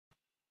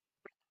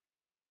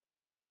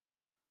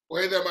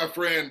Well, hey there, my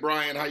friend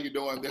Brian. How you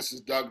doing? This is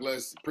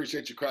Douglas.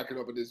 Appreciate you cracking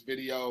open this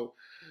video.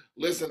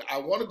 Listen, I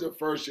wanted to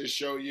first just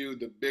show you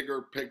the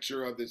bigger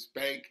picture of this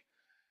bank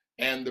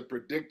and the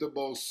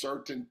predictable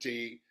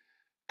certainty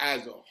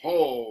as a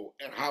whole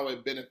and how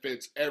it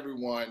benefits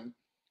everyone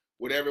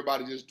with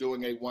everybody just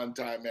doing a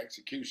one-time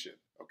execution.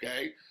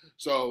 Okay,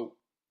 so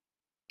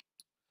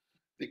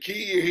the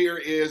key here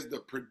is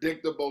the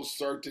predictable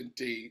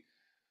certainty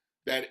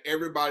that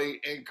everybody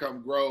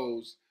income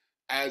grows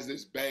as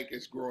this bank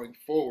is growing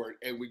forward.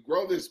 And we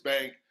grow this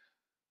bank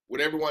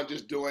with everyone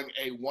just doing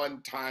a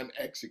one-time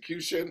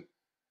execution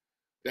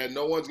that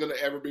no one's going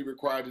to ever be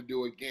required to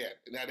do again.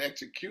 And that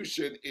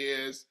execution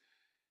is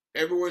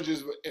everyone's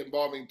just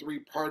involving three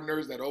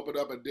partners that open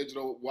up a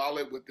digital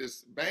wallet with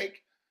this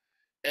bank,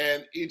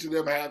 and each of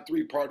them have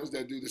three partners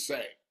that do the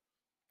same.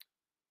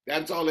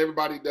 That's all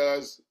everybody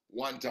does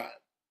one time.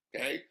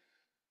 Okay?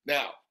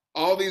 Now,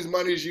 all these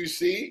monies you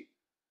see,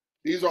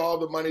 these are all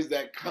the monies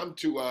that come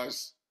to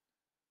us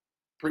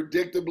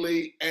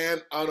predictably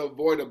and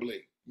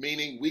unavoidably,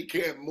 meaning we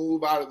can't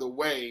move out of the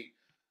way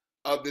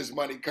of this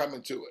money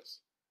coming to us.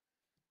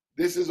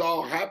 This is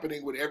all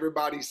happening with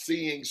everybody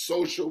seeing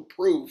social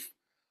proof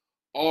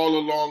all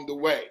along the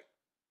way.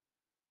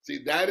 See,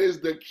 that is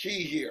the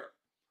key here,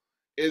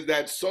 is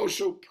that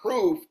social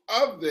proof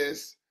of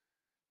this,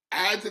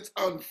 as it's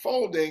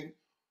unfolding,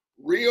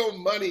 real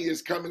money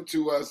is coming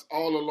to us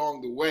all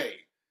along the way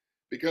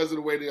because of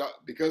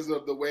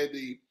the way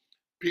the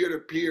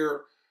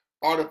peer-to-peer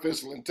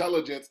artificial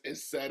intelligence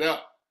is set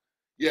up.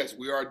 Yes,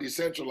 we are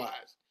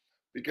decentralized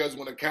because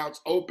when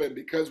accounts open,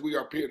 because we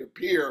are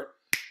peer-to-peer,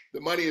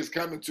 the money is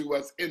coming to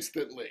us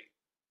instantly,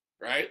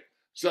 right?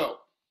 So,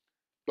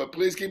 but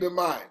please keep in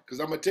mind,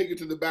 because I'm going to take you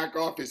to the back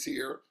office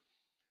here.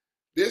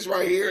 This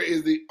right here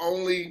is the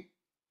only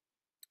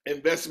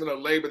investment of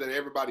labor that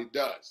everybody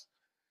does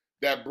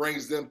that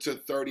brings them to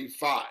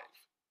 35,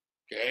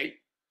 okay?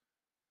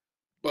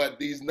 But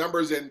these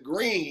numbers in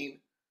green,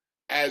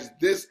 as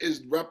this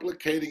is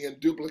replicating and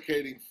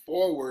duplicating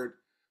forward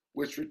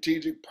with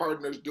strategic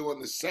partners doing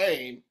the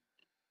same,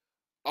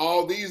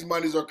 all these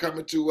monies are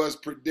coming to us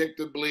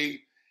predictably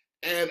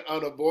and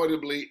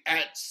unavoidably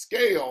at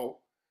scale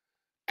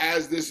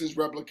as this is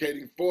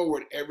replicating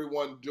forward,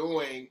 everyone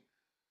doing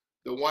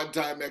the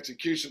one-time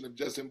execution of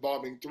just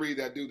involving three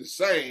that do the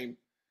same.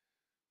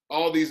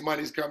 All these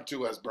monies come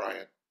to us,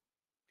 Brian,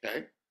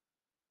 okay?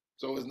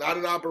 So it's not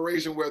an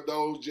operation where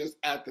those just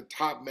at the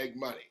top make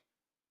money,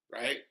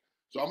 right?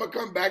 So I'm going to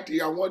come back to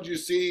you. I want you to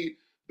see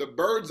the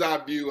bird's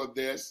eye view of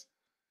this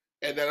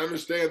and then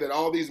understand that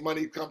all these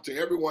money come to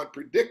everyone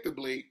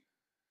predictably.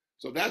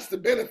 So that's the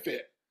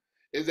benefit,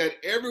 is that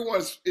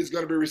everyone is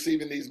going to be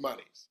receiving these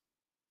monies.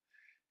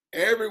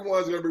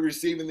 Everyone's going to be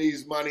receiving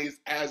these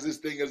monies as this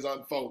thing is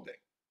unfolding.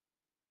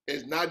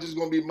 It's not just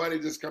going to be money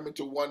just coming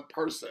to one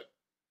person,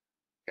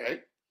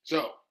 okay?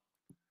 So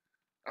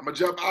I'm going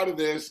to jump out of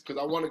this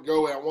because I want to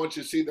go and I want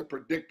you to see the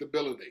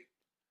predictability.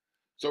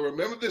 So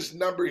remember this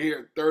number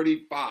here,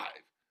 35.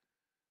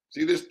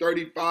 See this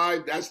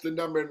 35? That's the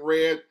number in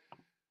red.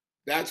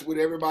 That's with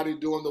everybody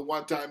doing the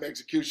one-time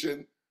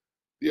execution,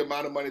 the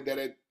amount of money that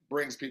it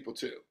brings people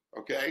to,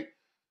 okay?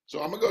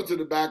 So I'm going to go to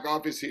the back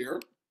office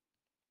here.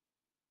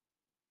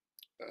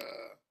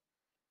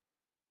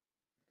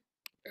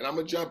 And I'm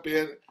going to jump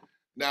in.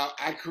 Now,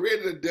 I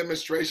created a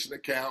demonstration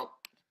account.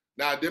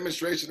 Now, a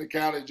demonstration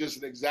account is just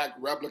an exact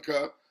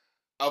replica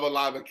of a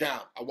live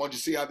account. I want you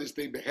to see how this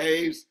thing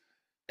behaves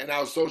and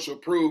how social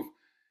proof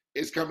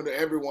is coming to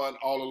everyone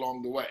all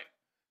along the way.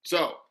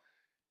 So,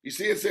 you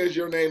see it says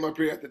your name up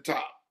here at the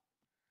top.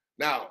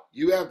 Now,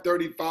 you have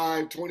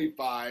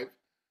 3525.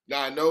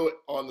 Now, I know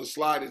on the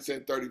slide it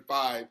said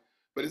 35,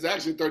 but it's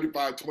actually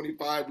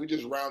 3525. We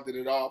just rounded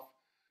it off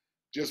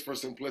just for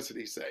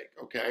simplicity's sake,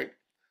 okay?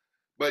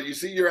 But you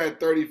see you're at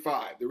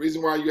 35. The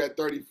reason why you're at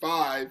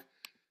 35,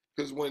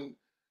 because when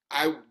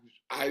I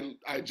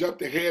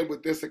jumped ahead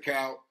with this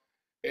account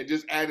and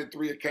just added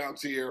 3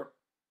 accounts here,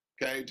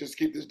 okay? Just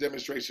keep this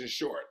demonstration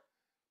short.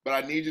 But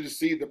I need you to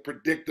see the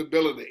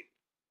predictability,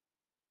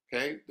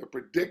 okay? The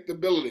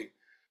predictability.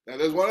 Now,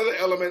 there's one other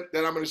element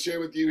that I'm going to share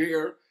with you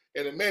here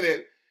in a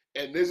minute,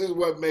 and this is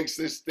what makes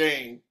this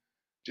thing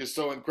just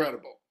so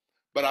incredible.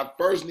 But I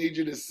first need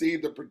you to see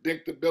the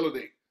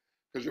predictability,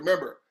 because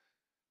remember,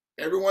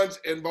 everyone's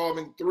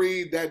involving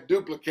 3 that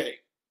duplicate.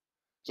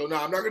 So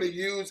now I'm not going to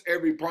use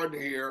every partner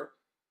here,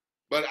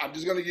 but I'm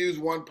just going to use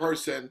one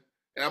person,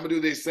 and I'm going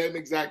to do the same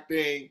exact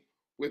thing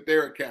with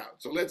their account.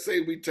 So let's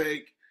say we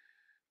take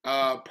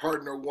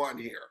partner 1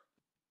 here,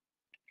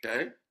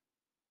 okay?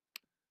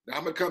 Now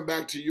I'm going to come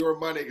back to your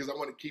money because I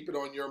want to keep it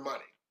on your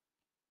money,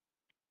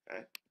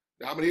 okay?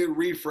 Now I'm going to hit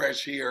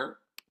refresh here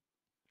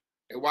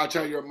and watch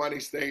how your money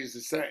stays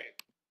the same.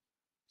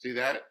 See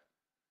that?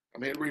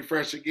 I'm going to hit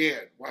refresh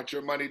again. Watch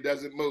your money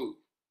doesn't move.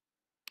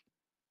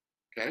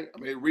 Okay,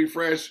 I'm going to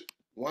refresh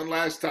one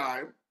last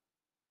time.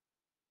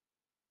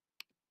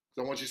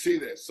 So I want you to see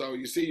this. So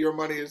you see your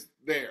money is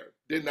there,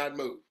 did not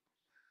move.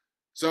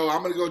 So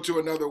I'm going to go to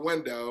another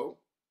window,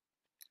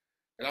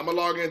 and I'm going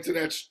to log into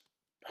that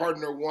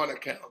partner one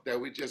account that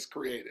we just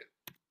created.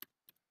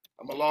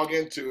 I'm gonna log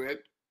into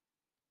it.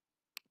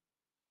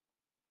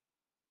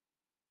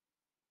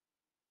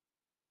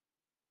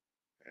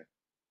 Okay.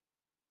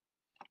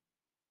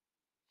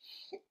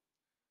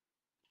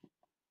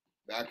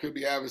 Now I could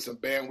be having some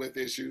bandwidth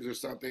issues or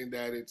something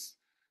that it's,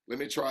 let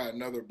me try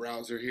another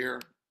browser here.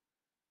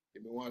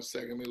 Give me 1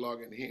 second, let me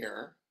log in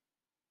here.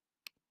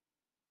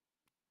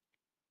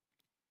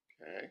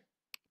 Okay.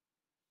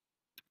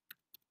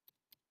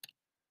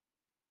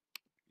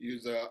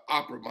 Use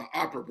Opera, my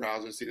Opera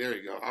browser. See, there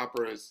you go.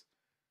 Opera is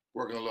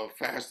working a little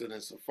faster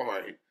than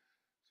Safari.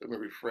 So let me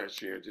refresh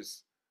here.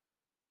 Just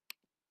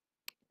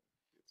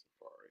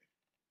Safari.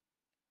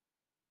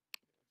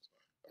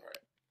 All right.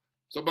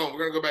 So boom, we're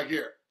gonna go back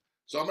here.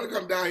 So I'm gonna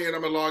come down here and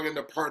I'm gonna log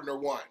into partner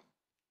one,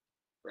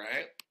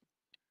 right?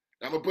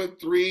 Now I'm gonna put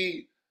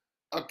 3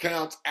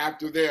 accounts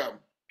after them,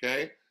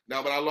 okay?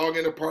 Now when I log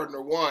into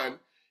partner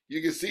one,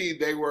 you can see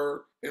they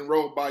were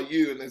enrolled by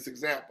you in this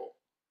example,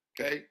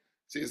 okay?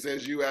 See, it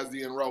says you as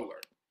the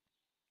enroller.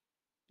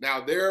 Now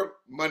their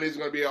money is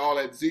gonna be all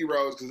at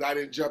zeros because I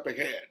didn't jump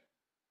ahead.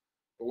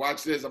 But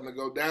watch this, I'm gonna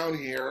go down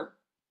here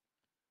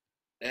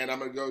and I'm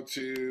gonna go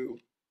to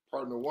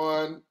partner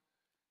one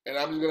and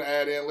I'm just gonna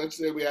add in, let's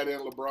say we add in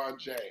LeBron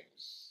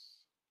James.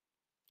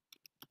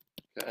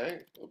 Okay,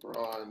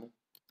 LeBron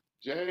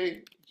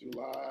J,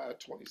 July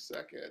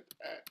 22nd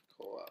at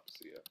Co-op.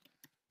 See ya.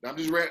 Now I'm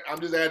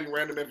just adding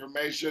random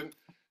information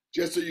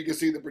just so you can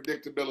see the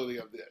predictability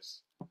of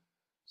this.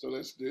 So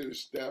let's do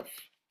Steph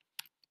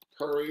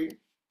Curry.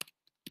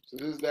 So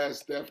this is that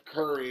Steph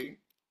Curry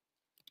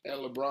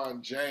and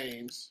LeBron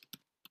James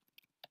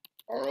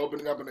are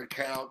opening up an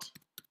account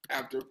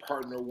after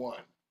partner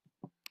one.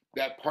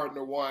 That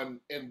partner one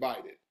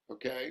invited,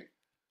 okay?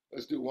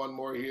 Let's do one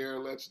more here.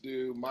 Let's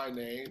do my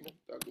name,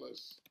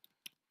 Douglas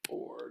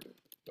Ford,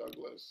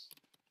 Douglas,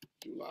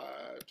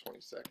 July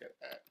 22nd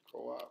at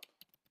Co-op.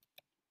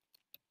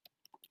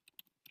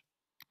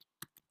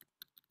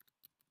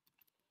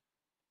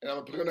 And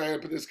I'm going to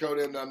put this code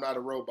in, I'm not a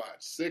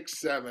robot,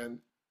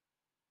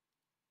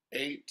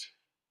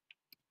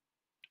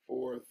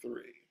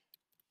 67843.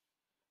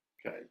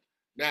 Okay,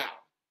 now,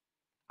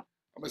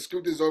 I'm going to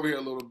scoot this over here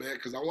a little bit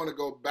because I want to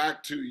go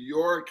back to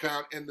your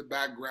account in the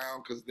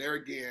background because there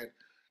again,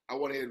 I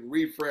want to hit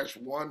refresh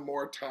one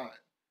more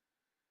time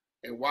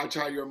and watch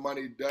how your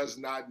money does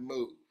not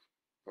move,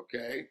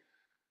 okay?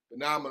 But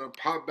now I'm going to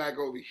pop back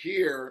over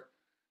here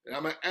and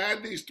I'm going to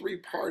add these 3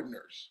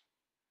 partners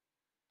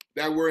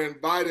that were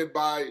invited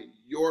by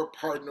your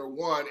partner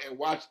one and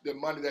watch the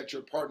money that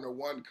your partner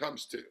one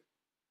comes to,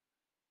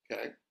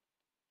 okay?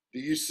 Do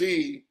you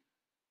see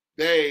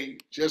they,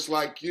 just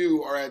like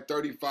you, are at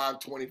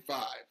 35.25?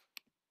 Are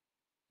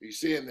you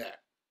seeing that?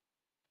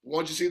 I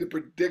want you to see the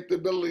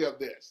predictability of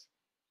this.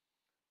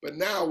 But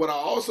now what I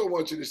also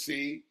want you to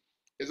see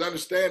is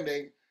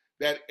understanding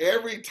that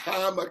every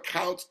time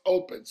accounts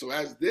open, so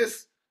as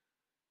this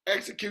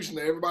execution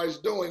that everybody's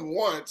doing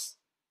once,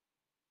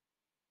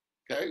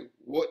 okay,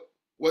 what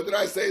did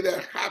I say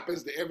that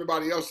happens to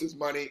everybody else's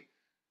money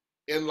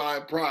in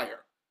line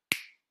prior?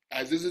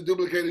 As this is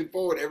duplicating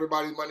forward,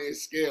 everybody's money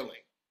is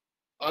scaling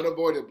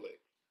unavoidably.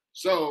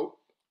 So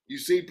you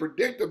see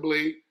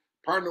predictably,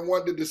 partner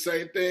one did the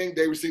same thing,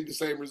 they received the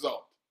same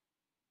result.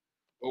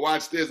 But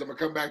watch this, I'm gonna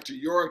come back to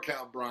your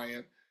account,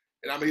 Brian,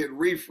 and I'm gonna hit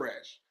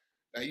refresh.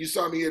 Now you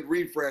saw me hit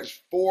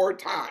refresh 4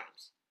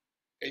 times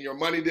and your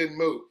money didn't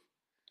move.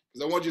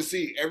 Because I want you to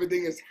see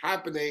everything is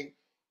happening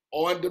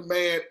on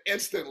demand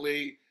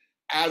instantly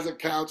as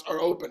accounts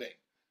are opening.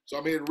 So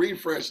I'm gonna hit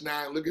refresh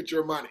now and look at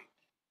your money,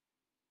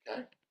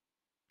 okay?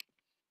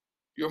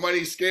 Your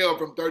money scaled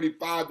from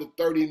 35 to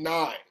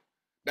 39.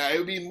 Now it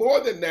would be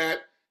more than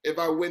that if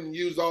I went and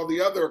used all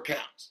the other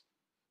accounts.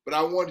 But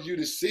I wanted you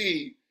to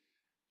see,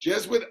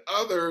 just with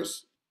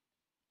others,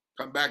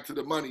 come back to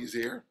the monies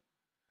here,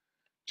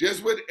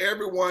 just with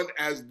everyone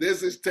as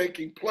this is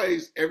taking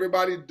place,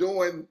 everybody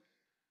doing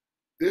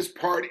this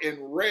part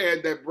in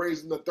red that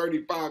brings in the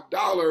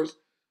 $35,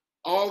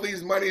 all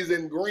these monies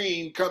in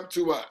green come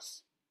to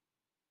us.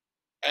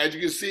 As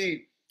you can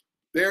see,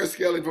 they're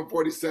scaling from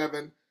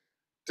 47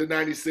 to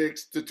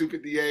 96 to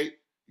 258.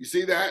 You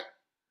see that?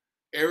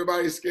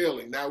 Everybody's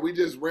scaling. Now we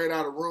just ran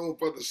out of room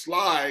for the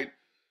slide,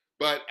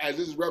 but as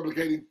this is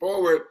replicating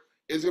forward,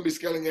 it's gonna be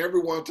scaling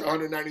everyone to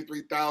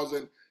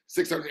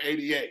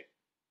 193,688.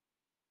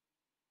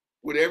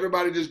 With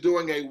everybody just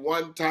doing a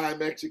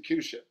one-time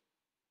execution.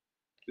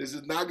 This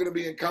is not gonna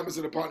be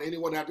encompassing upon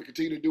anyone have to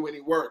continue to do any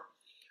work.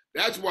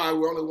 That's why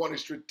we're only wanting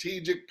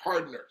strategic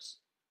partners,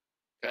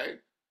 okay?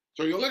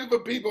 So you're looking for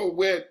people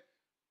with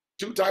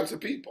 2 types of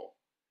people.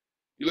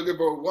 You're looking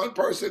for one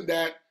person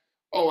that,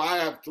 oh, I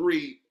have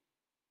 3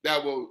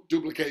 that will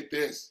duplicate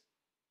this,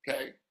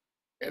 okay,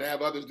 and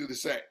have others do the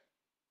same.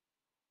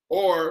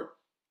 Or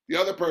the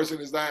other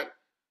person is that,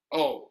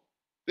 oh,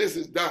 this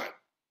is done.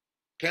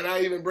 Can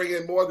I even bring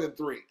in more than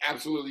 3?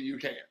 Absolutely, you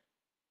can.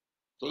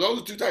 So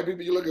those are 2 types of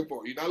people you're looking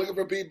for. You're not looking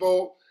for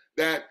people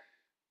that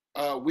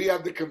we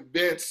have to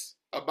convince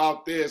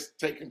about this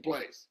taking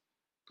place,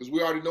 because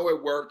we already know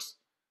it works.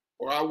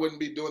 or I wouldn't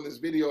be doing this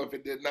video if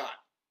it did not,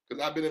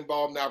 because I've been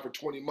involved now for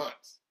 20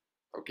 months,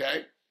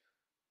 okay?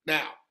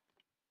 Now,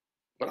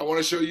 but I want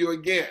to show you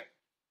again.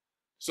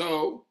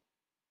 So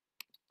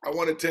I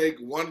want to take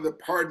one of the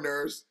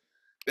partners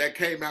that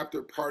came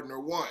after partner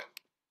one,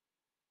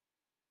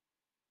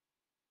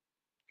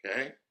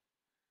 okay?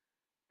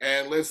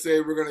 And let's say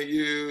we're going to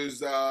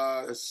use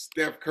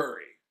Steph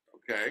Curry,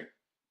 okay?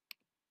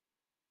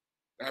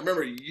 Now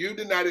remember, you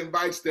did not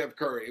invite Steph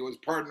Curry. It was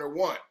partner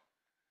one.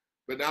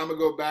 But now I'm going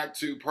to go back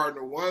to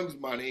partner one's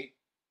money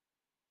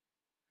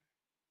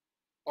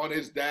on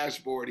his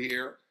dashboard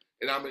here.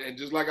 And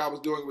just like I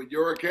was doing with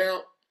your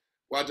account,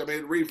 watch, I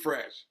made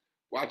refresh.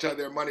 Watch how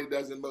their money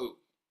doesn't move.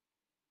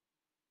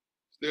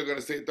 Still going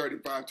to say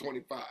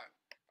 35.25.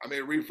 I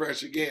made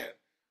refresh again.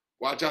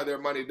 Watch how their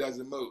money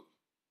doesn't move.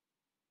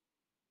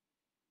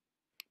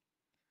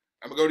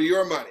 I'm going to go to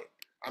your money.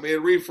 I made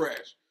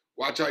refresh.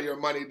 Watch how your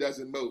money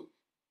doesn't move.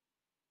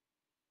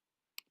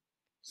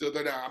 Still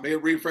there now. I'm here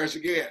refresh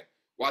again.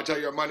 Watch how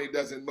your money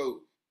doesn't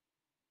move.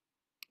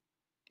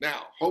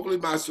 Now, hopefully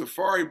my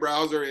Safari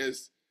browser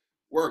is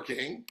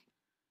working.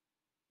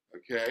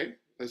 Okay.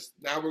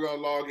 Now we're going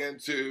to log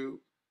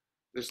into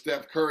the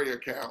Steph Curry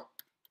account.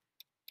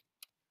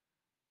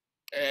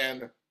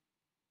 And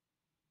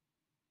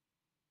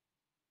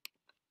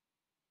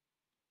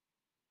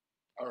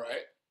all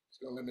right, it's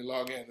going to let me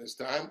log in this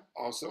time.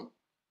 Awesome.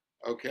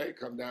 Okay,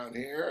 come down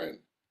here, and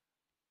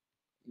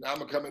now I'm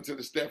going to come into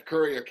the Steph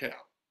Curry account.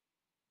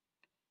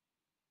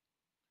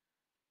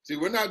 See,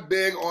 we're not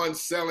big on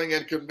selling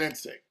and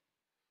convincing.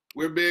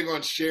 We're big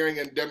on sharing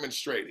and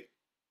demonstrating,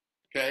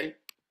 okay?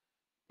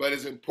 But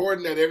it's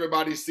important that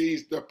everybody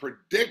sees the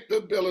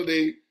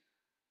predictability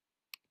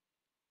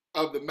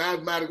of the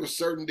mathematical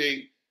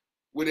certainty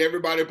with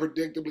everybody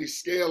predictably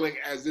scaling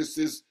as this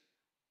is,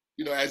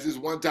 as this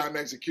one-time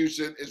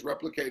execution is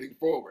replicating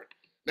forward.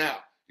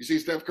 Now, you see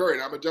Steph Curry.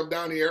 Now I'm going to jump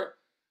down here.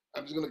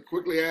 I'm just going to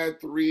quickly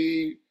add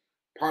 3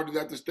 partners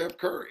after Steph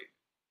Curry,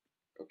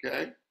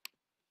 okay?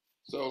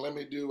 So let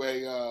me do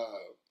a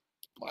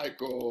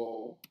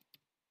Michael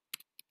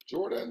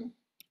Jordan.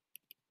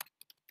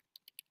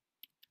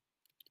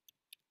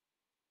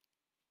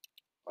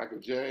 Michael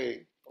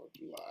J. on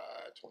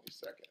July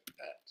 22nd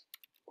at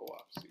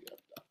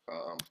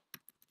coopcf.com.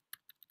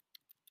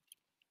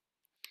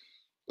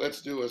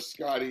 Let's do a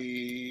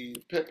Scottie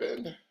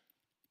Pippen.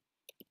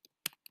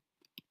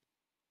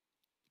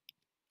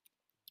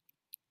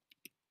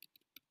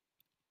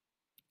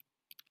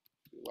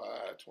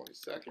 July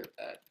 22nd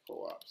at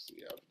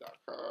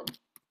coopcf.com.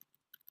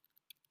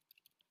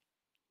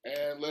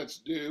 And let's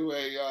do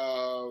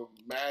a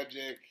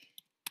Magic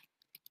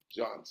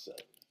Johnson.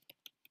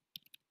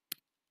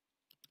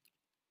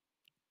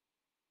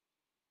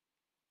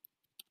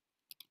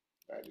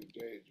 Magic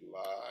J,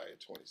 July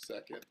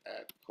 22nd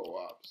at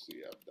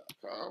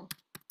coopcf.com.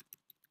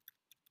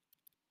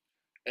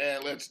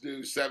 And let's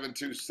do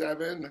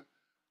 72710.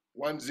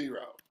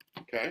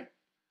 Okay.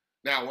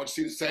 Now I want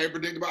you to see the same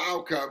predictable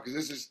outcome,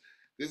 because this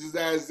is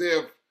as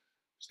if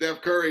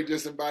Steph Curry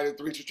just invited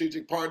 3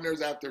 strategic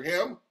partners after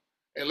him,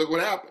 and look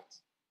what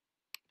happens.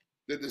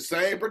 Did the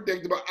same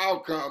predictable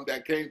outcome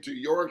that came to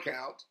your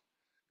account,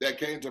 that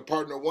came to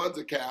partner one's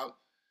account,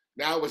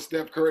 now with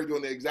Steph Curry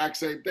doing the exact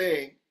same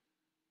thing.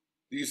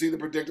 Do you see the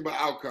predictable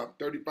outcome?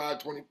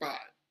 35.25.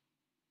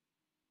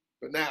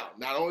 But now,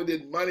 not only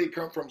did money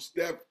come from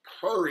Steph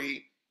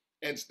Curry,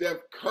 and Steph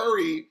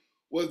Curry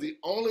was the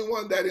only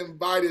one that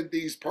invited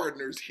these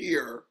partners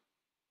here,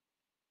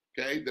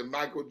 okay, the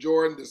Michael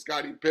Jordan, the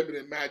Scottie Pippen,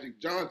 and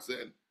Magic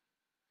Johnson,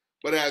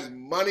 but as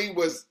money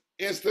was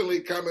instantly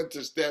coming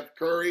to Steph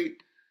Curry,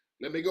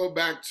 let me go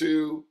back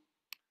to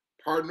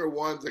partner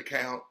one's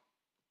account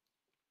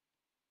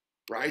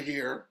right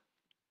here,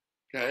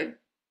 okay?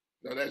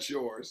 No, that's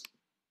yours.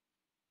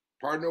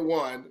 Partner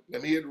one,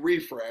 let me hit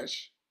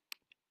refresh,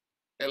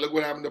 and look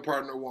what happened to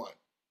partner one.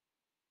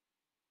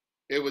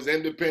 It was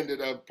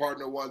independent of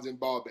partner one's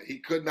involvement. He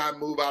could not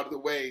move out of the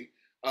way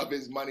of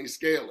his money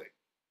scaling.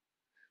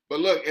 But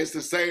look, it's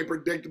the same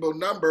predictable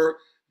number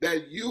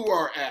that you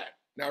are at.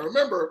 Now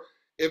remember,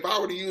 if I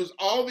were to use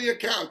all the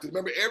accounts, because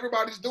remember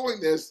everybody's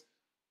doing this,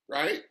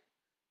 right?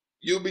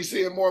 You'll be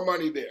seeing more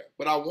money there.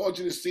 But I want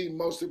you to see,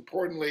 most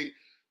importantly,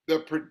 the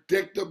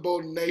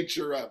predictable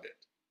nature of it.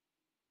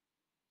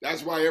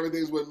 That's why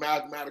everything's with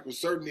mathematical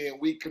certainty, and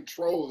we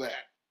control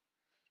that.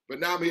 But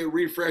now I'm here to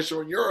refresh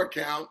on your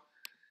account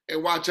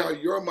and watch how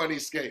your money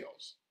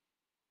scales.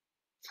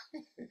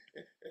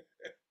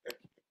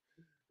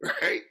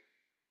 Right?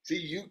 See,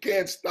 you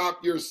can't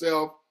stop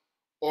yourself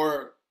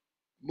or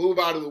move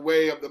out of the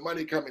way of the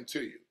money coming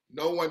to you.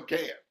 No one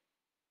can.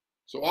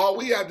 So all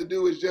we have to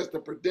do is just the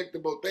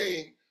predictable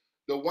thing,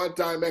 the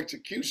one-time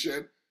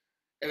execution,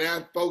 and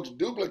have folks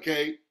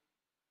duplicate,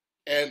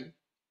 and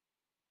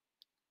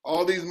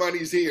all these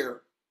monies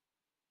here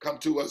come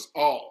to us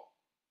all,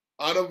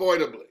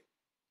 unavoidably.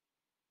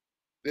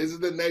 This is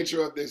the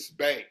nature of this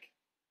bank.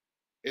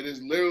 It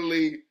is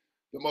literally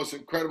the most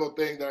incredible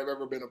thing that I've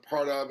ever been a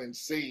part of and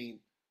seen,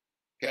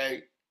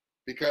 okay?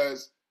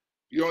 Because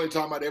You're only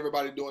talking about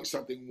everybody doing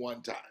something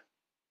one time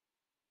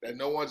that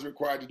no one's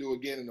required to do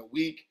again in a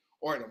week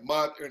or in a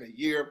month or in a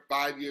year,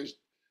 5 years,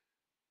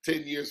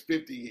 10 years,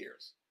 50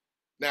 years.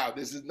 Now,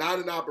 this is not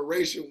an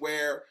operation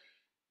where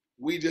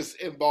we just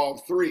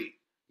involve three.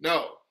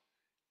 No,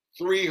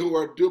 three who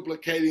are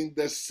duplicating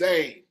the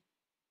same.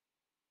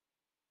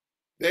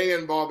 They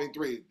involving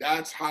three.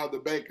 That's how the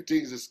bank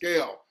continues to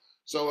scale.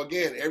 So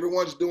again,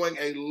 everyone's doing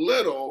a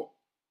little,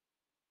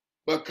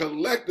 but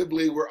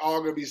collectively, we're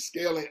all going to be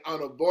scaling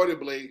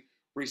unavoidably,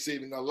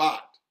 receiving a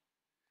lot.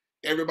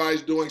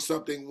 Everybody's doing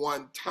something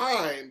one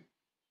time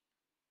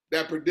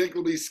that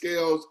predictably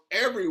scales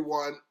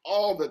everyone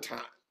all the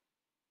time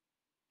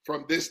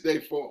from this day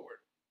forward.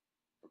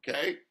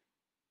 Okay?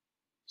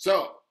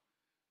 So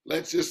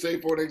let's just say,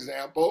 for an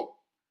example,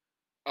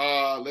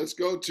 let's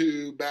go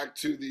back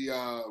to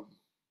the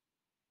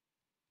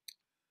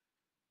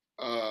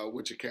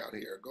which account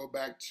here? Go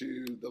back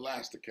to the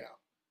last account,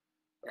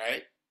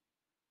 right?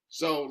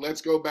 So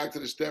let's go back to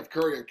the Steph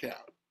Curry account.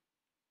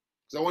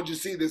 Because I want you to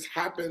see this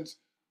happens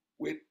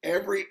with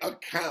every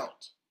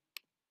account,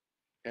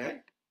 okay?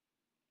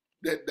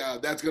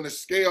 That's going to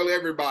scale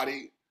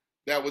everybody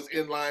that was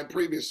in line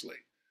previously.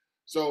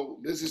 So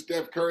this is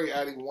Steph Curry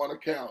adding one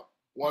account,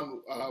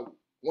 one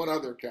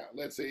other account.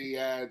 Let's say he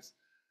adds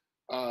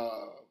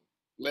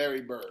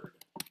Larry Bird.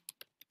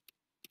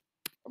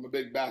 I'm a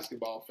big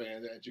basketball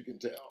fan, as you can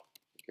tell.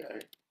 Okay,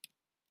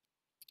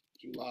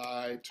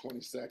 July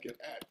 22nd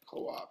at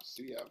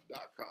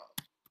coopcf.com.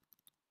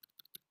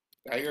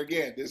 Now here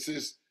again, this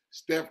is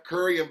Steph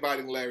Curry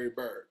inviting Larry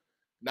Bird,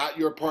 not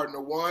your partner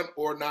one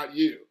or not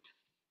you.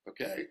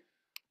 Okay,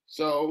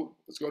 so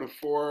let's go to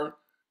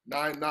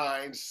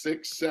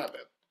 49967,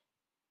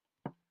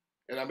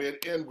 and I'm in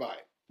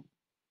invite.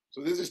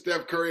 So this is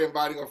Steph Curry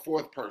inviting a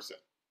fourth person,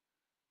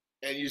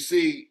 and you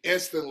see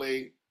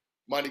instantly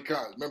money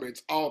comes. Remember,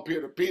 it's all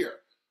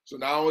peer-to-peer. So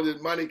not only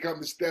did money come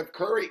to Steph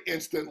Curry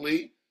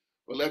instantly,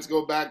 but let's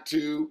go back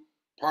to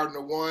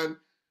partner one.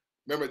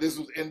 Remember, this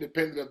was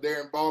independent of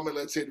their involvement.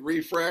 Let's hit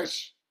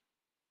refresh.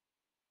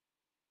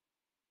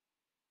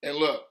 And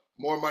look,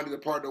 more money to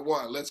partner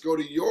one. Let's go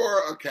to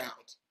your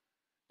account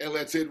and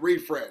let's hit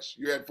refresh.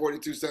 You're at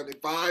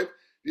 $42.75.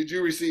 Did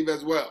you receive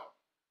as well?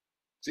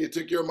 See, it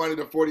took your money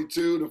to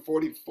 42 to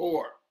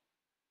 44.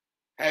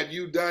 Have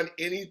you done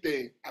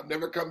anything? I've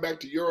never come back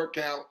to your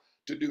account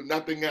to do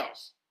nothing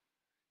else.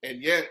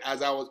 And yet,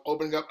 as I was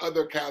opening up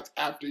other accounts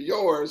after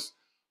yours,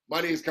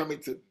 money is coming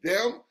to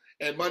them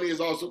and money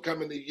is also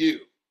coming to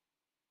you.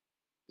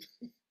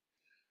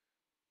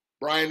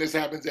 Brian, this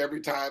happens every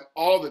time,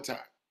 all the time.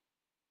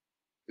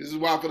 This is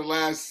why for the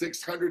last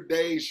 600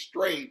 days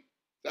straight,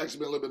 it's actually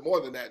been a little bit more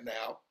than that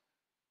now,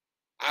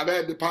 I've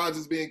had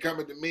deposits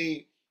coming to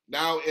me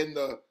now in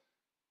the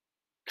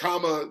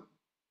comma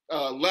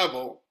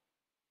level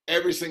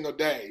every single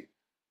day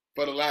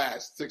for the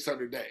last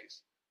 600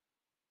 days.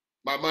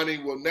 My money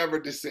will never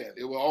descend.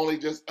 It will only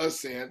just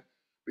ascend,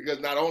 because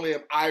not only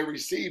am I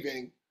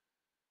receiving,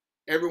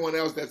 everyone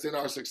else that's in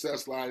our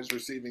success line is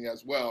receiving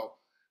as well.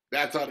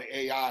 That's how the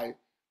AI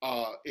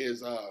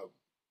is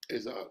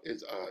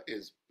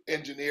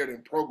engineered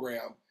and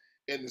programmed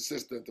in the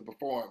system to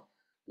perform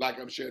like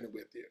I'm sharing it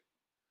with you.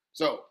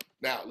 So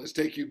now let's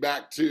take you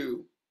back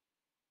to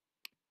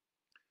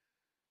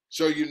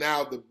show you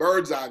now the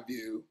bird's eye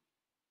view,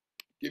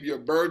 give you a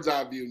bird's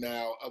eye view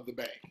now of the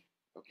bank,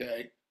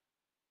 okay?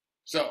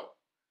 So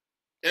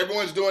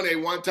everyone's doing a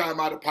one-time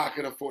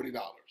out-of-pocket of $40,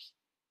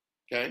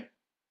 okay?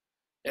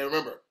 And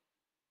remember,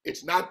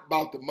 it's not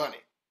about the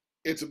money.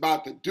 It's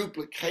about the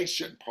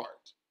duplication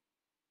part,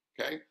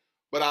 okay?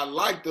 But I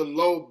like the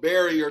low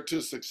barrier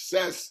to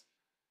success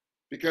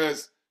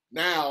because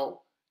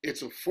now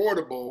it's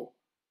affordable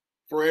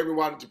for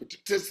everyone to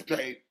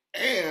participate,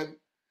 and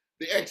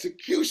the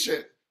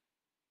execution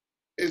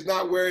is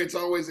not where it's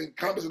always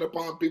incumbent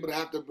upon people to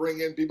have to bring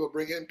in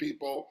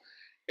people.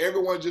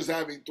 Everyone's just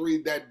having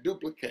three that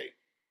duplicate.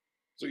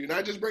 So you're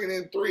not just bringing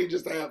in three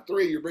just to have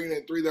three, you're bringing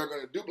in three that are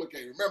going to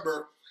duplicate.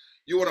 Remember,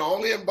 you want to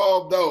only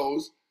involve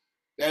those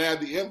that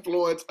have the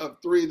influence of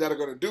three that are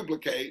going to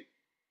duplicate,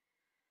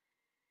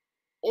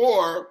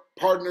 or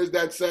partners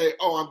that say,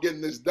 oh, I'm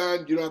getting this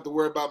done, you don't have to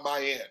worry about my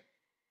end.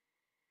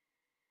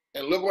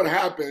 And look what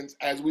happens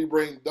as we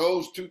bring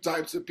those two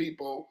types of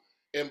people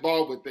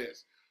involved with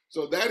this.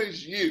 So that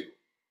is you,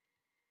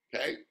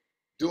 okay,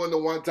 doing the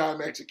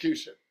one-time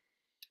execution.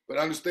 But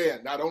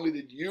understand, not only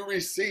did you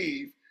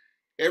receive,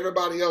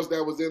 everybody else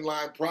that was in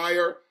line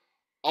prior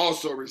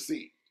also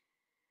received.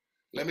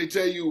 Let me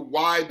tell you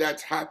why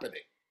that's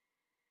happening.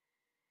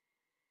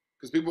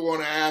 Because people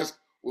want to ask,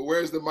 well,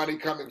 where's the money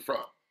coming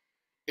from?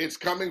 It's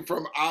coming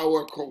from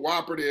our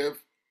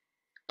cooperative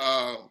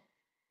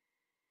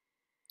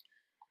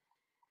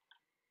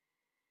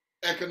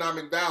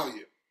economic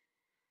value.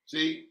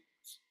 See,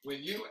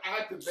 when you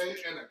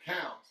activate an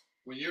account,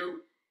 when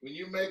you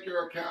make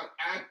your account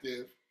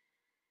active,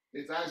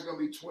 it's actually going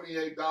to be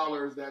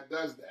 $28 that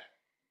does that.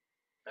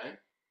 Okay.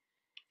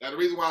 Now the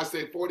reason why I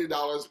say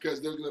 $40 is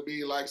because there's going to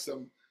be like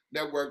some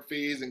network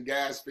fees and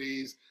gas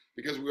fees,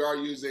 because we are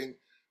using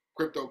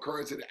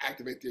cryptocurrency to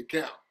activate the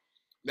account.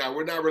 Now,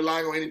 we're not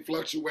relying on any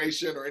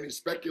fluctuation or any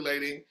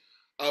speculating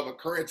of a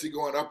currency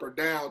going up or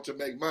down to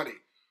make money.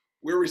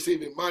 We're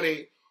receiving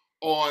money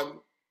on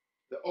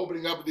the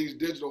opening up of these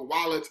digital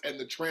wallets and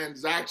the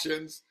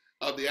transactions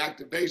of the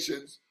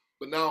activations.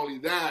 But not only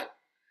that,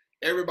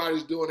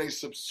 everybody's doing a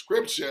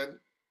subscription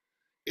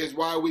is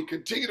why we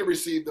continue to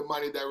receive the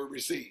money that we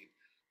receive,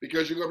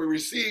 because you're going to be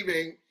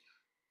receiving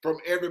from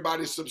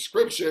everybody's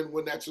subscription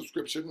when that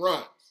subscription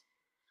runs.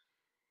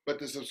 But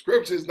the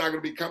subscription is not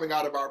going to be coming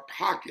out of our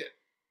pocket.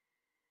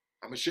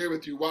 I'm going to share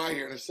with you why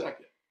here in a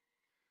second.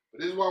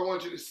 But this is what I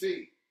want you to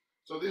see.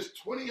 So this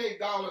 $28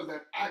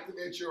 that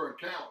activates your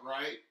account,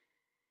 right?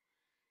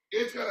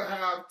 It's going to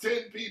have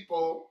 10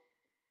 people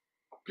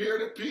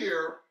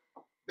peer-to-peer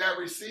that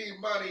receive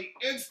money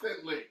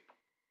instantly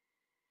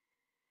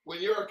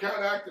when your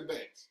account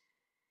activates.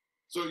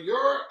 So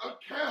your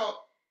account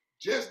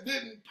just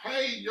didn't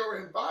pay your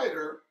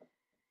inviter.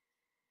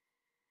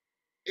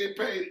 It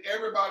paid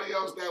everybody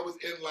else that was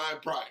in line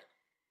prior.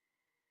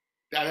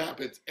 That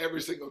happens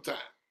every single time.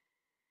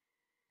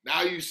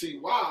 Now you see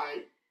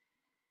why.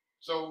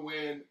 So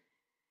when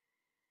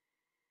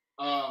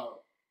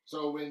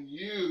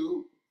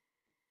you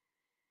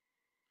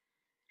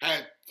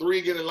had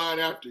 3 get in line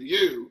after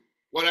you,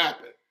 what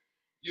happened?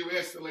 You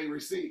instantly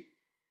received.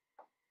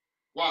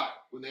 Why?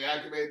 When they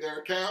activated their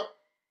account,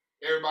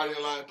 everybody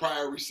in line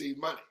prior received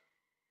money.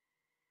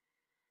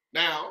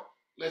 Now,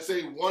 let's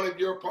say one of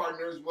your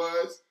partners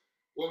was,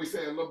 what we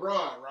say,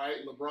 LeBron,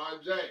 right?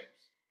 LeBron James.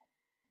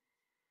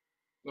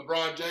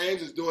 LeBron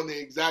James is doing the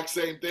exact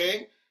same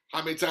thing.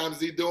 How many times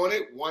is he doing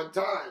it? 1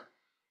 time.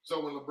 So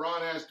when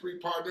LeBron has 3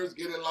 partners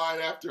get in line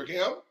after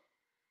him,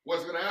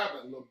 what's going to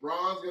happen?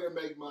 LeBron's going to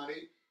make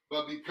money,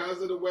 but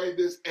because of the way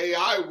this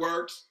AI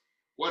works,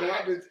 what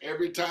happens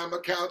every time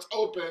accounts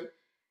open,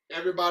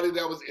 everybody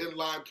that was in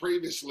line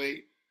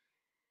previously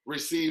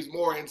receives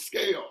more in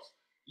scales.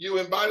 You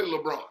invited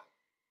LeBron,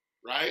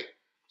 right?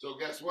 So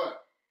guess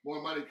what?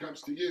 More money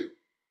comes to you.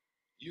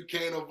 You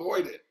can't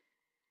avoid it.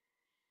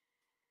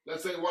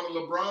 Let's say one of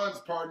LeBron's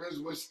partners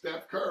was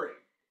Steph Curry,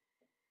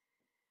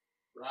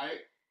 right?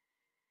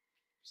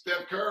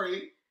 Steph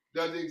Curry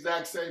does the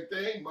exact same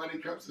thing. Money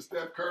comes to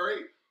Steph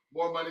Curry.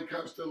 More money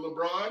comes to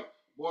LeBron.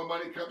 More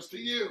money comes to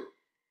you.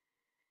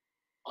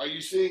 Are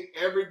you seeing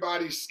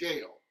everybody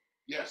scale?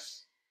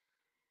 Yes.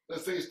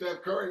 Let's say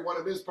Steph Curry, one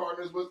of his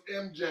partners was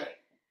MJ.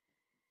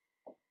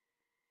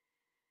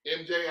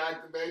 MJ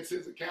activates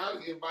his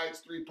account. He invites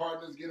 3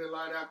 partners, get in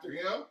line after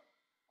him.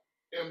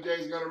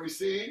 MJ's going to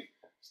receive.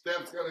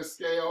 Steph's going to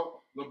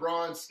scale.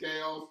 LeBron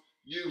scales.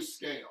 You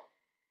scale.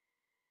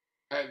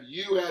 Have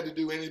you had to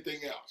do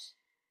anything else?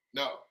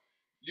 No.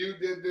 You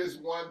did this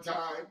 1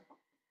 time.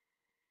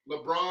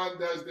 LeBron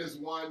does this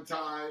 1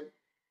 time.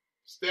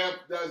 Steph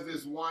does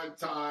this 1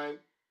 time.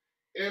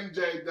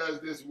 MJ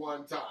does this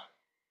 1 time.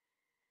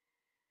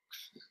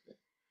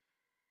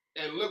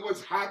 And look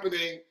what's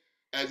happening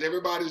as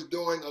everybody's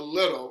doing a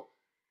little.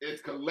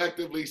 It's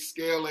collectively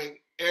scaling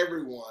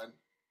everyone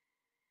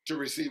to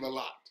receive a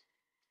lot.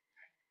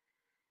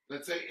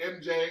 Let's say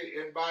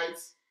MJ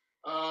invites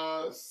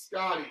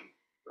Scotty,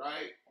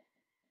 right?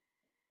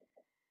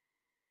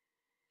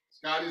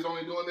 Scotty's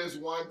only doing this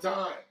 1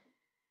 time.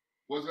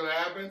 What's going to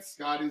happen?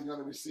 Scotty's going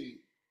to receive.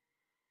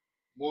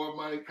 More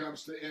money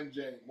comes to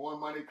MJ. More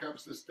money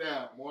comes to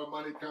Steph. More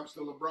money comes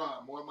to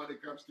LeBron. More money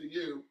comes to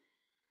you.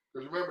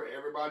 Because remember,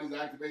 everybody's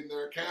activating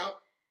their account.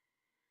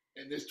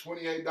 And this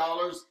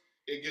 $28,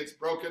 it gets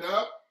broken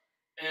up.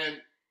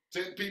 And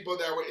 10 people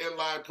that were in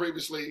line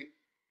previously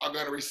are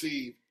going to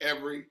receive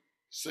every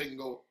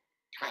single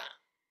time.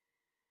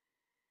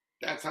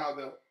 That's how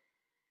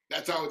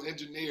it's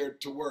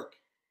engineered to work.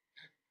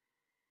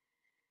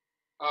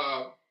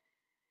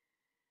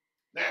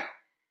 Now,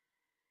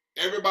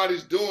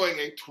 everybody's doing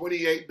a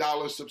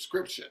 $28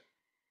 subscription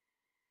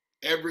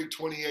every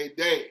 28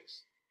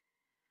 days.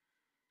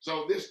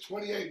 So this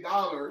 $28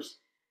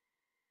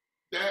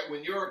 that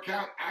when your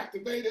account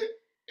activated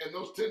and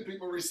those 10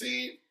 people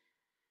receive,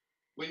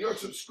 when your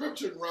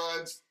subscription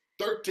runs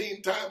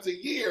 13 times a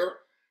year,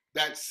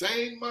 that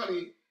same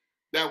money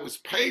that was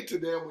paid to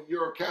them when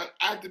your account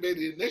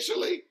activated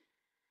initially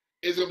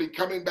is going to be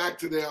coming back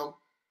to them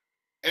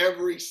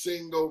every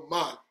single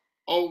month,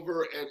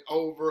 over and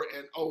over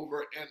and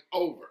over and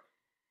over.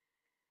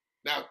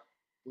 Now,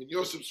 when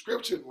your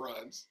subscription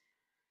runs,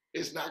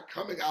 it's not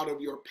coming out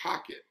of your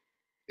pocket.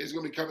 It's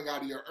going to be coming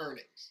out of your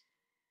earnings.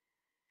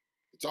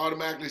 It's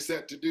automatically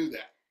set to do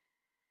that.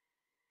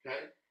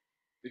 Okay?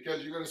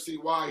 Because you're going to see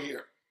why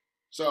here.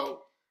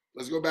 So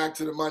let's go back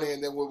to the money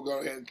and then we'll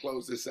go ahead and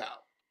close this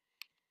out.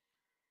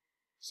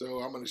 So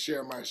I'm going to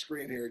share my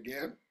screen here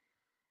again.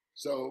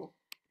 So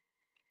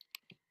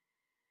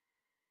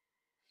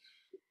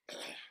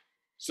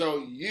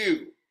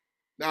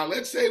now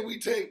let's say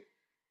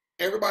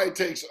everybody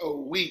takes a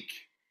week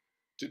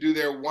to do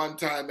their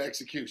 1-time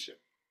execution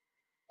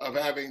of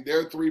having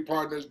their 3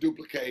 partners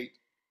duplicate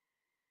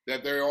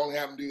that they're only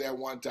having to do that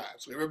 1 time.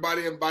 So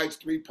everybody invites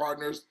 3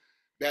 partners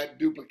that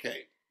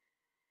duplicate.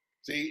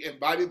 See,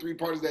 inviting three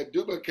partners that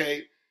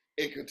duplicate,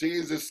 it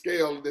continues to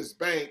scale in this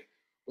bank.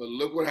 But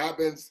look what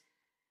happens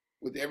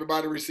with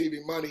everybody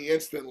receiving money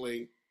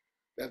instantly,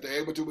 that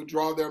they're able to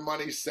withdraw their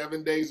money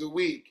 7 days a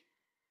week.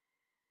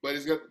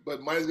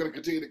 But money's going to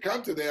continue to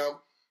come to them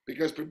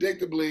because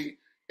predictably,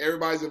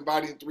 everybody's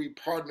inviting three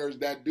partners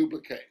that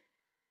duplicate.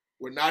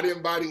 We're not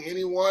inviting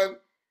anyone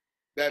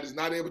that is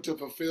not able to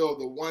fulfill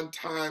the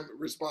one-time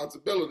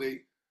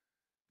responsibility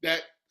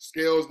that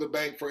scales the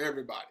bank for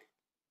everybody.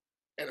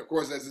 And of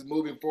course, as it's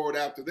moving forward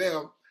after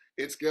them,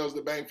 it scales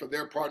the bank for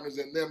their partners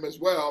and them as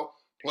well,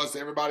 plus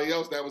everybody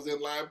else that was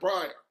in line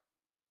prior.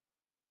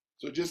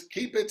 So just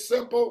keep it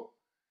simple.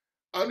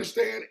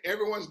 Understand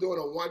everyone's doing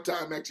a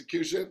one-time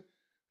execution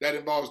that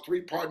involves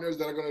three partners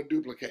that are going to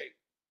duplicate,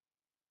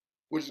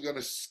 which is going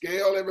to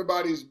scale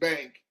everybody's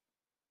bank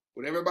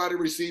with everybody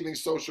receiving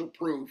social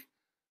proof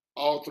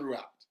all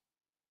throughout.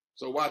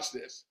 So watch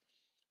this.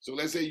 So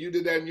let's say you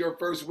did that in your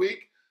first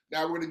week.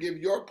 Now we're going to give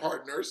your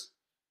partners,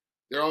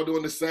 they're all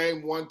doing the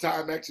same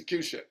one-time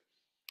execution.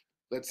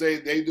 Let's say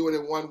they do it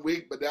in 1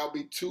 week, but that'll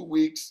be 2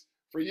 weeks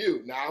for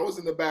you. Now I was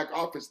in the back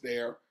office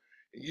there,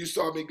 and you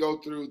saw me go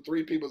through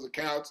three people's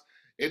accounts.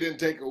 It didn't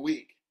take a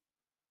week.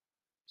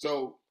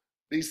 So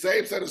these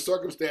same set of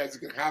circumstances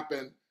can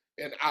happen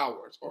in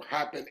hours or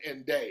happen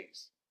in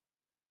days,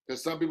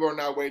 because some people are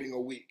not waiting a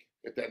week,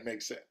 if that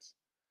makes sense.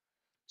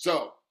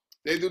 So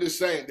they do the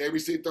same. They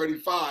receive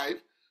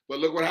 35, but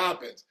look what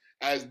happens.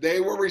 As they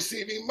were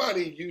receiving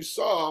money, you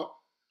saw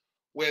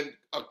when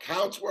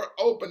accounts were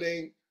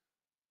opening,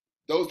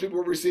 those people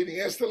were receiving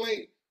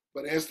instantly,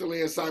 but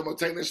instantly and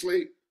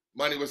simultaneously,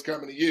 money was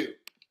coming to you.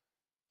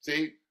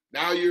 See,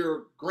 now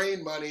your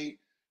green money,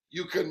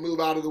 you couldn't move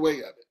out of the way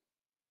of it.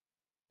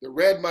 The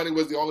red money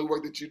was the only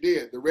work that you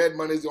did. The red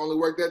money is the only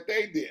work that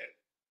they did.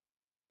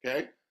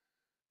 Okay?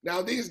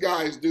 Now these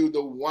guys do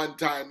the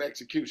one-time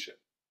execution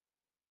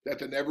that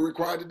they're never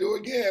required to do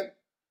again.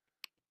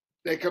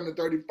 They come to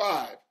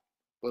 35.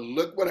 But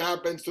look what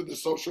happens to the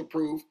social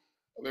proof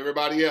of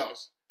everybody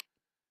else.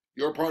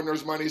 Your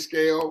partner's money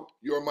scale,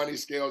 your money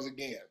scales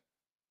again.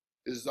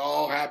 This is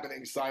all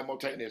happening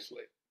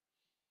simultaneously.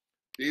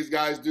 These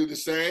guys do the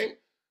same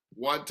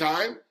one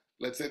time.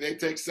 Let's say they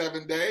take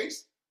 7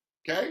 days,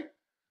 okay?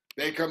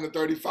 They come to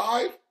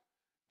 35.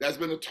 That's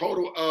been a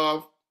total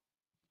of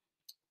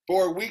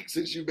 4 weeks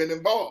since you've been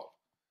involved.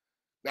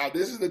 Now,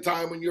 this is the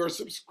time when your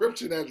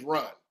subscription has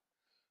run.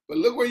 But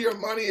look where your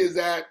money is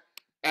at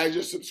as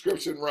your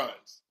subscription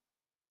runs.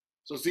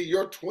 So see,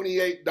 your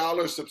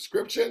 $28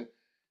 subscription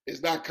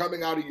is not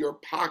coming out of your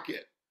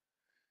pocket.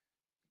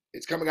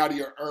 It's coming out of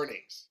your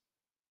earnings.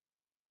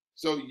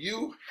 So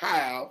you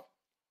have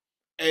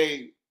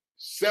a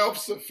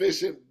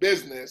self-sufficient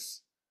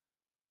business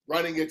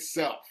running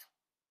itself.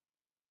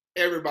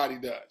 Everybody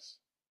does.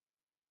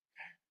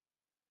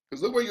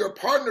 Because look where your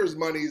partner's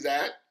money's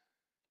at,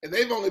 and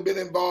they've only been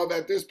involved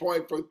at this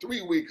point for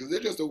 3 weeks because they're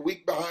just a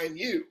week behind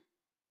you.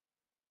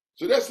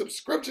 So their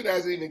subscription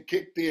hasn't even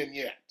kicked in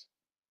yet.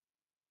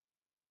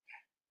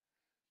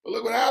 But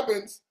look what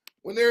happens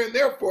when they're in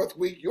their 4th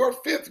week, your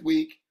 5th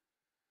week,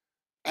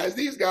 as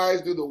these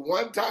guys do the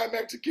one-time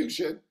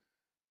execution,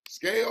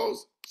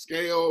 scales,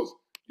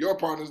 your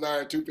partner's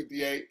now at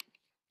 $258,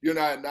 you're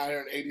now at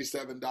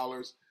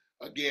 $987.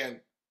 Again,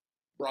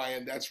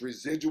 Brian, that's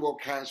residual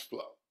cash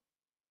flow.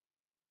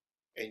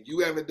 And you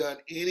haven't done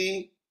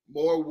any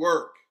more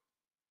work.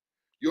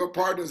 Your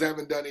partners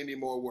haven't done any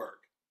more work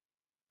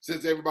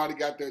since everybody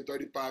got their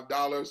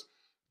 $35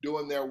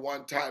 doing their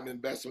one-time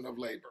investment of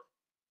labor.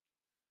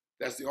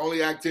 That's the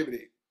only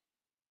activity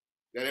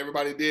that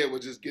everybody did,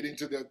 was just getting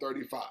to their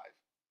 35.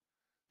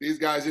 These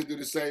guys just do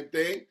the same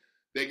thing.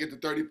 They get to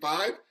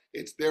 35.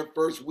 It's their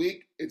first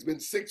week. It's been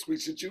 6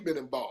 weeks since you've been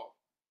involved.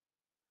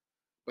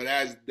 But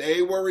as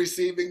they were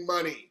receiving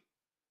money,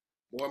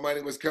 more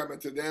money was coming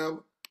to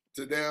them,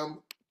 to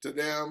them, to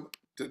them,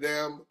 to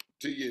them,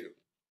 to you.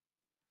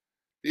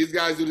 These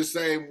guys do the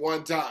same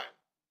one time.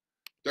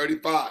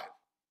 35.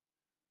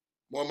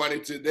 More money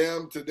to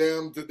them, to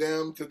them, to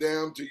them, to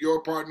them, to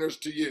your partners,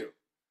 to you.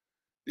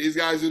 These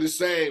guys do the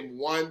same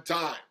one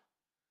time.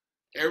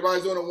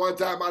 Everybody's doing a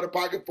one-time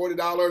out-of-pocket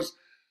 $40.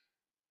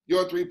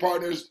 Your 3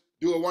 partners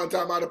do a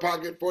one-time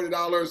out-of-pocket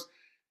 $40.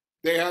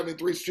 They're having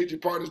 3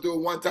 strategic partners do a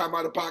one-time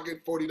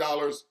out-of-pocket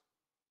 $40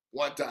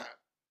 one time.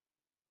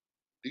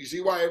 Do you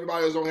see why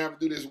everybody else don't have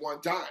to do this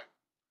one time?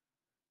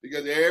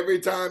 Because every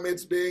time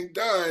it's being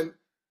done,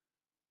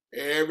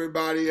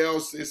 everybody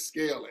else is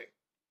scaling.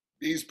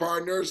 These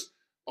partners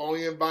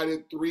only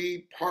invited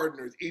 3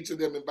 partners. Each of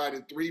them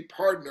invited 3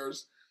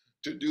 partners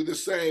to do the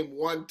same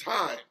one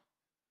time.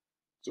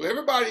 So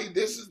everybody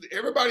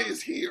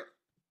is here.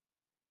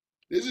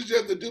 This is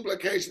just the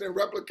duplication and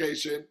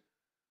replication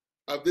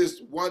of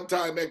this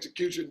one-time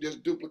execution,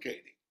 just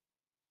duplicating.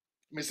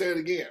 Let me say it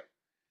again.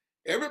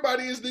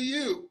 Everybody is the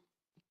you.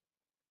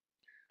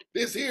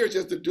 This here is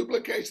just the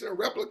duplication and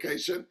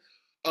replication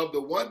of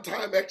the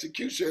one-time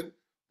execution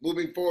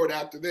moving forward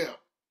after them.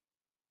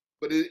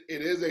 But it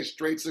is a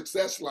straight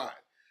success line,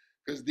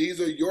 because these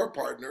are your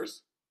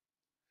partners.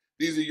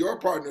 These are your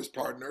partners'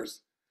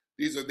 partners.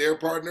 These are their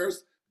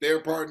partners,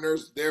 their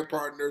partners, their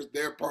partners,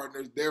 their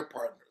partners, their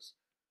partners.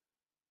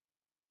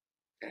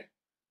 Okay.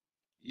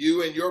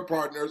 You and your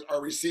partners are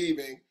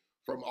receiving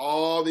from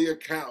all the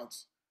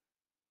accounts,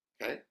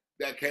 okay,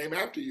 that came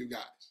after you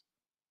guys.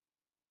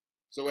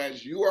 So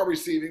as you are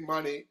receiving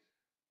money,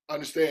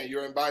 understand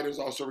your inviter is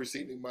also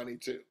receiving money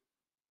too.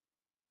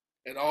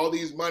 And all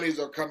these monies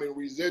are coming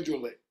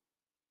residually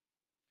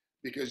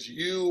because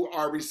you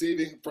are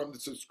receiving from the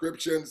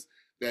subscriptions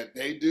that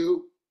they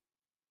do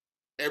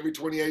every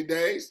 28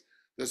 days,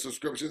 the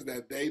subscriptions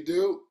that they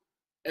do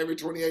every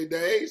 28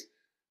 days,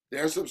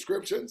 their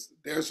subscriptions,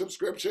 their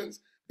subscriptions,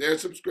 their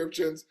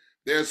subscriptions,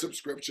 their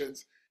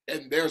subscriptions,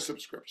 and their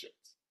subscriptions.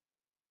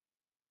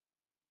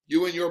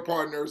 You and your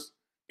partners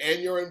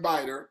and your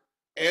inviter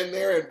and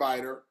their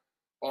inviter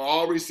are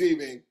all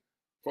receiving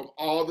from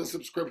all the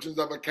subscriptions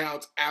of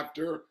accounts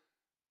after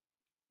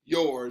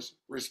yours,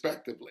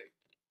 respectively.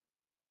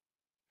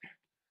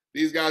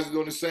 These guys are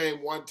doing the same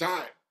one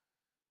time.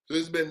 So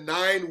it's been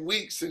 9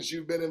 weeks since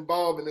you've been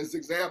involved in this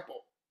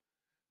example.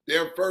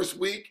 Their first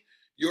week,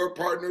 your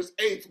partner's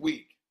 8th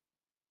week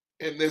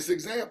in this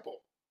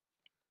example.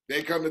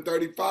 They come to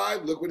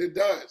 35, look what it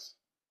does.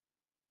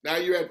 Now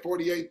you're at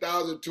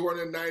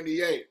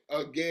 48,298.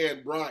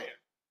 Again, Brian,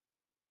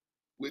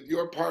 with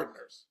your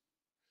partners,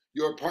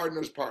 your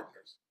partners'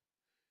 partners,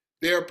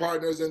 their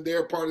partners and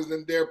their partners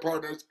and their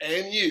partners,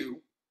 and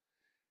you,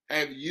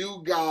 have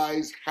you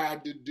guys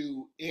had to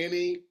do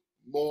any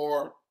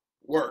more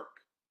work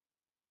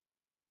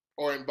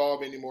or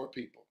involve any more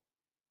people?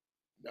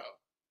 No.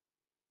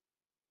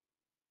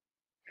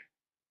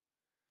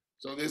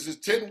 So this is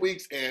 10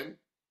 weeks in.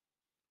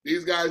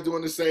 These guys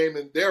doing the same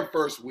in their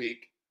first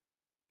week.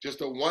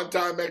 Just a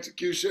one-time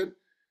execution.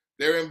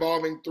 They're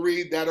involving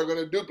 3 that are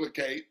going to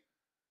duplicate.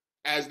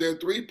 As their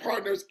 3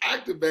 partners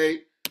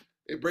activate,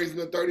 it brings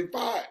them to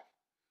 35.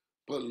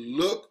 But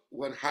look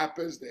what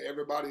happens to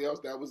everybody else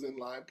that was in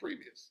line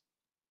previous.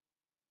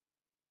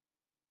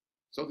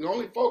 So the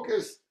only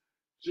focus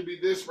should be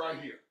this right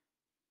here.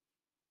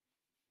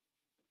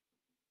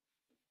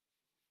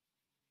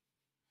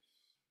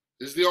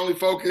 This is the only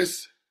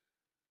focus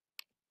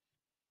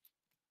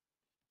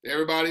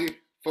everybody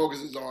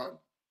focuses on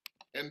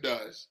and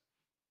does.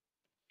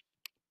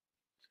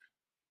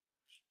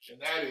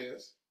 And that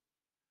is,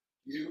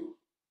 you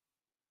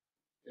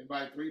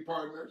invite 3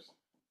 partners,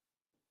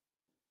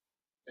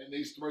 and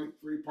these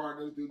three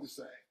partners do the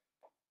same.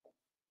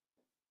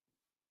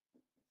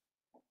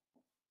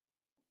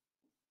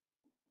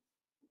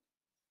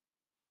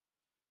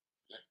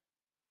 Okay.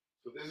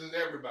 So this is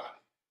everybody.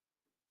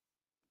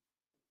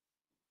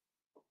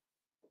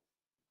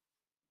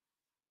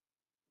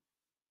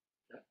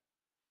 Okay.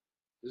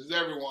 This is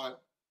everyone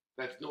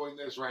that's doing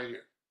this right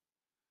here.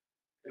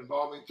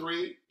 Involving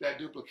 3 that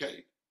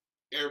duplicate.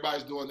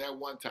 Everybody's doing that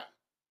one time.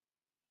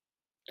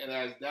 And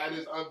as that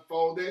is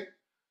unfolding,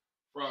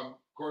 from,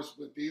 of course,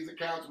 with these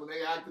accounts, when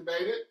they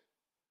activate it,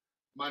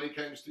 money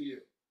comes to you.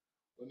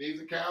 When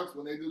these accounts,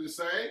 when they do the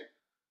same,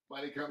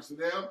 money comes to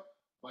them,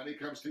 money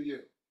comes to you.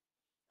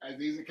 As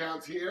these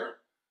accounts here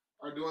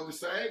are doing the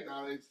same,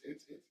 now it's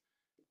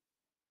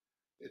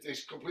a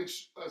complete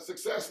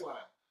success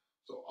line.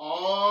 So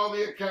all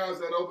the accounts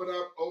that open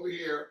up over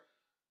here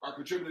are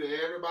contributing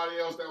to everybody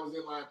else that was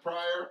in line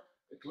prior,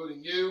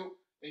 including you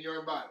and your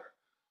inviter.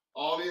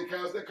 All the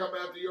accounts that come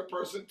after your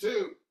person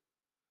 2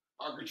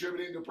 are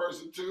contributing to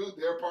person 2,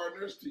 their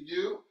partners, to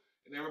you,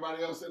 and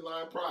everybody else in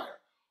line prior.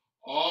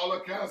 All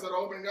accounts that are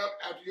opening up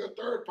after your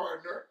 3rd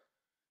partner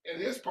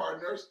and his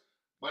partners,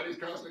 money's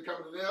constantly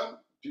coming to them,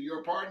 to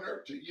your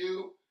partner, to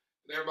you,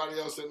 and everybody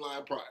else in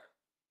line prior.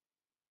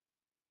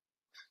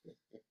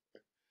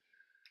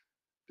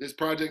 This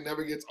project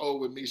never gets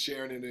old with me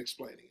sharing it and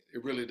explaining it.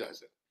 It really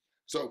doesn't.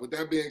 So with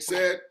that being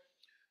said,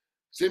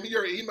 send me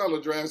your email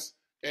address,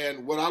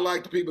 and what I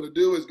like the people to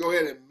do is go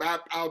ahead and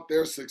map out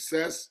their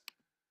success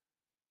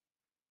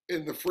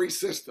in the free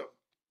system,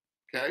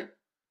 okay?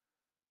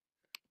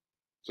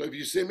 So if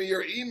you send me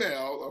your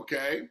email,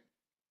 okay,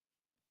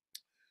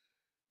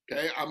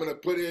 I'm gonna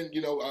put in,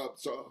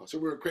 so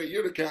we're gonna create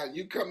your account.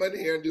 You come in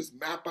here and just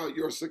map out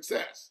your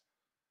success,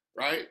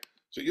 right?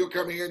 So you'll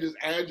come in here and just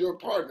add your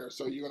partner.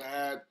 So you're gonna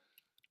add,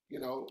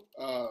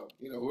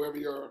 whoever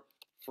your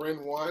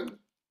friend 1.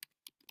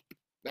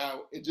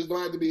 Now, it just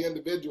don't have to be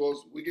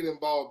individuals. We can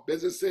involve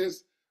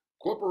businesses,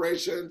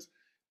 corporations.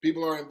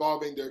 People are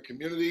involving their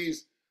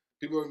communities.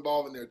 People are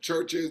involved in their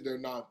churches, their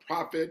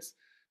nonprofits,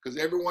 because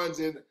everyone's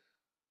in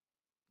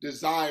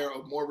desire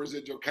of more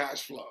residual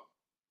cash flow,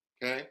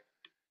 okay?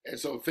 And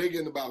so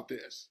thinking about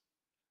this,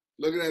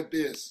 looking at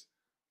this,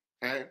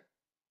 okay?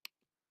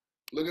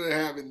 Looking at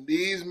having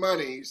these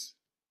monies,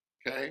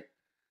 okay?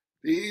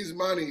 These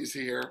monies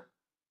here,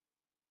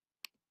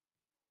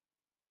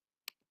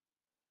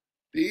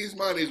 these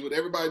monies with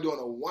everybody doing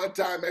a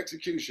one-time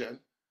execution,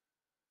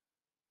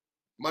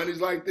 monies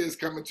like this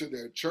coming to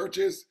their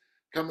churches,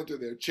 coming to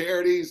their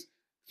charities,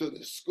 to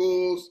the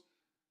schools,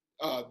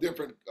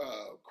 different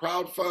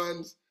crowd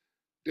funds,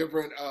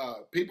 different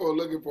people are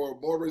looking for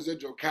more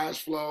residual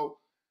cash flow.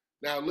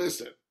 Now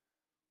listen,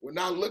 We're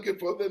not looking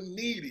for the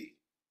needy,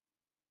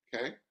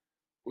 okay?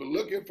 We're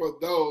looking for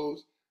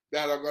those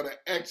that are going to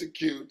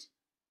execute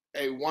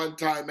a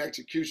one-time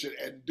execution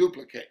and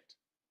duplicate,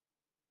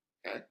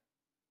 okay?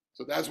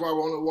 So that's why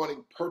we're only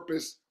wanting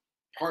purpose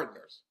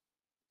partners.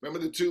 Remember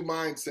the two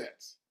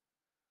mindsets.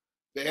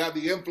 They have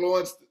the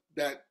influence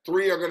that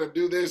 3 are going to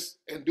do this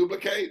and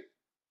duplicate,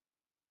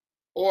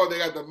 or they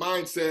got the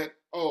mindset,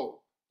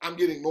 oh, I'm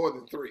getting more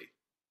than 3.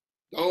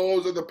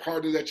 Those are the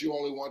parties that you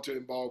only want to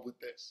involve with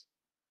this.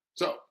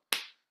 So,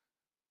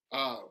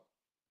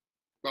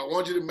 I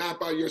want you to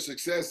map out your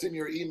success in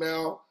your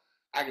email.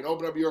 I can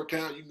open up your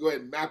account. You can go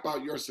ahead and map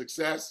out your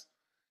success.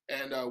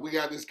 And we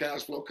got this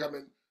cash flow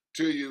coming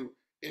to you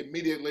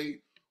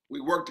immediately.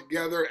 We work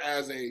together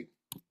as a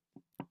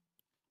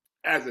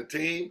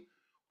team.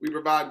 We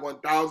provide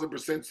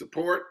 1,000%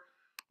 support.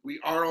 We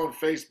are on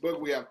Facebook.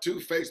 We have 2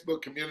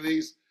 Facebook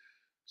communities.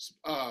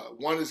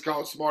 One is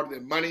called Smarter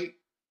Than Money,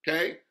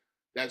 okay?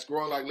 That's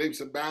growing like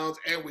leaps and bounds.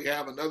 And we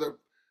have another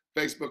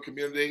Facebook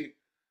community.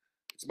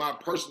 It's my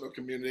personal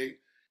community,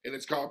 and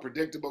it's called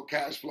Predictable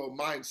Cashflow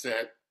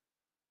Mindset.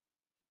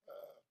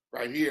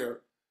 Right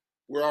here,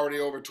 we're already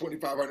over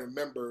 2,500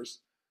 members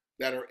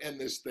that are in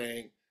this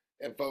thing.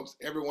 And folks,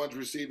 everyone's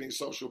receiving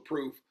social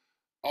proof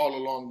all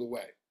along the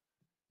way.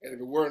 And if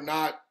it were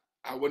not,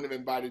 I wouldn't have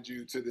invited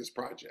you to this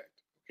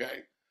project, okay?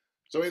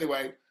 So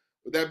anyway,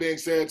 with that being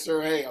said,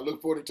 sir, hey, I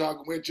look forward to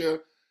talking with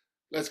you.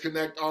 Let's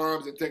connect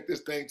arms and take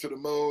this thing to the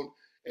moon,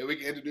 and we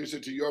can introduce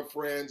it to your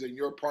friends and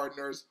your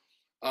partners.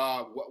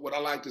 What I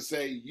like to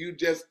say, you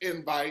just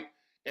invite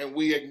and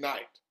we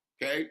ignite,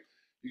 okay?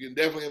 You can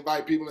definitely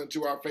invite people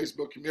into our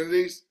Facebook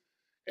communities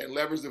and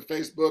leverage the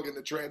Facebook and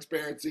the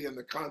transparency and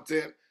the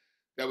content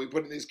that we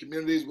put in these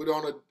communities. We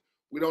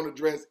don't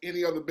address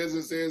any other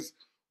businesses.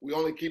 We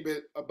only keep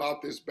it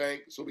about this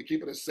bank, so we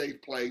keep it a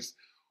safe place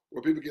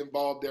where people can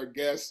involve their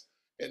guests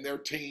and their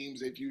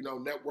teams, if you know,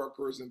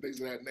 networkers and things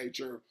of that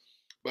nature.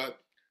 But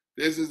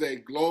this is a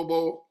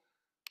global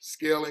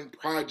scaling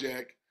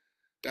project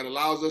that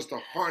allows us to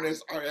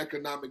harness our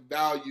economic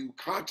value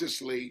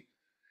consciously,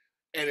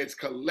 and it's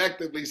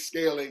collectively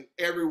scaling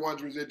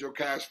everyone's residual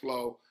cash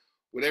flow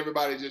with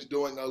everybody just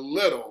doing a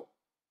little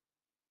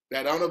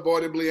that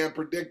unavoidably and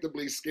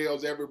predictably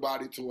scales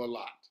everybody to a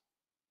lot.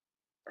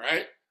 All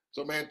right?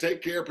 So, man,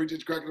 take care. Appreciate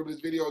you cracking up this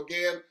video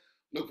again.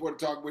 Look forward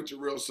to talking with you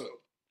real soon.